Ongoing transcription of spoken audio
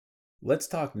Let's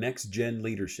talk next gen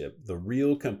leadership, the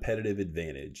real competitive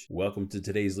advantage. Welcome to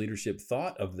today's leadership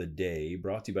thought of the day,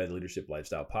 brought to you by the Leadership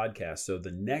Lifestyle Podcast. So,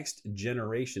 the next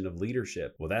generation of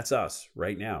leadership, well, that's us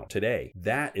right now, today.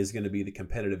 That is going to be the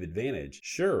competitive advantage.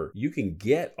 Sure, you can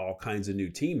get all kinds of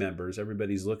new team members.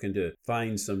 Everybody's looking to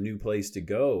find some new place to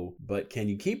go, but can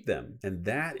you keep them? And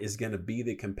that is going to be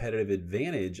the competitive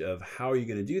advantage of how are you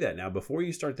going to do that. Now, before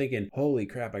you start thinking, holy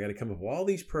crap, I got to come up with all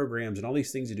these programs and all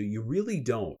these things to do, you really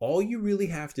don't. All you really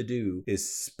have to do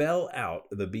is spell out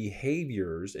the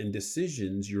behaviors and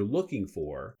decisions you're looking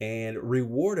for and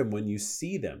reward them when you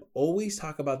see them. Always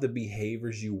talk about the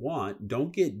behaviors you want.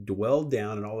 Don't get dwelled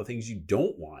down on all the things you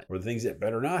don't want or the things that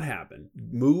better not happen.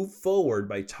 Move forward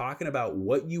by talking about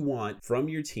what you want from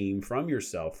your team, from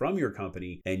yourself, from your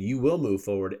company, and you will move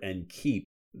forward and keep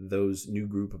those new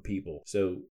group of people.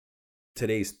 So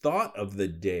today's thought of the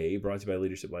day, brought to you by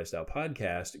Leadership Lifestyle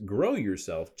Podcast: grow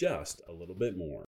yourself just a little bit more.